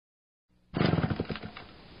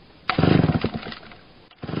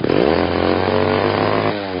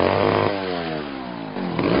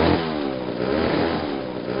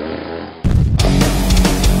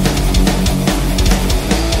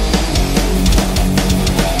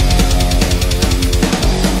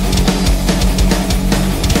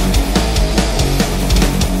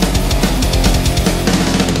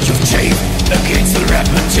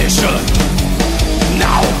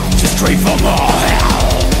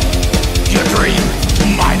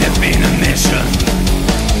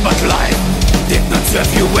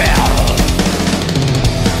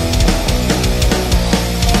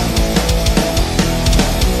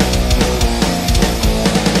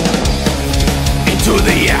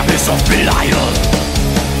abyss of Belial.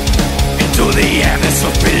 Into the abyss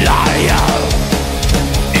of Belial.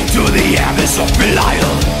 Into the abyss of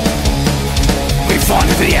Belial. We fall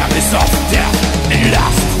into the abyss of death and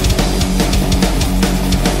lust.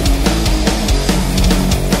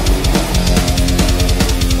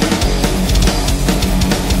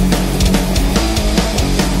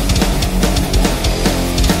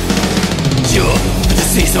 The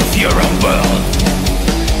disease of your own world,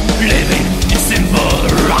 living in simple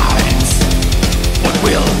rhymes. What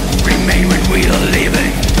will remain when we are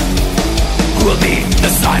leaving will be the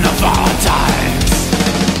sign of our times.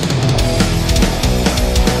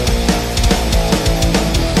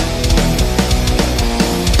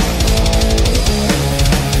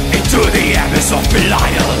 Into the abyss of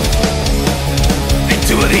Belial.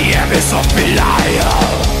 Into the abyss of Belial.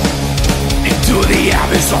 Into the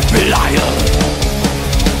abyss of Belial.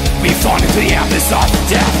 We fall into the abyss of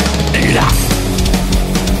death and lust.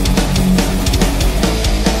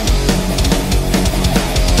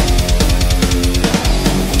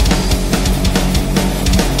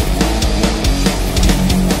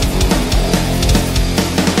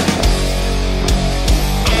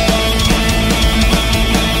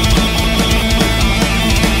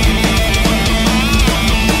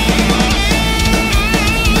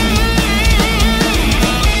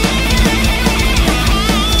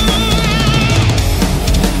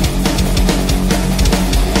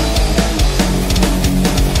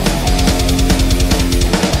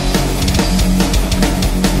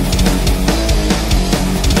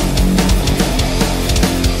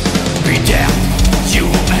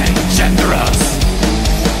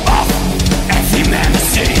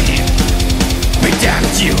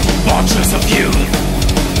 Watchers of you,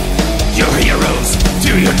 your heroes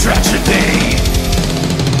to your tragedy.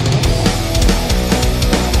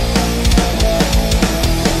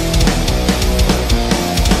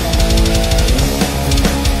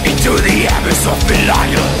 Into the abyss of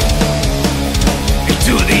Belial.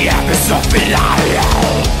 Into the abyss of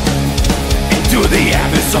Belial. Into the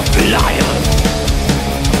abyss of Belial.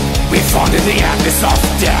 We fall into the abyss of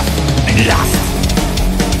death.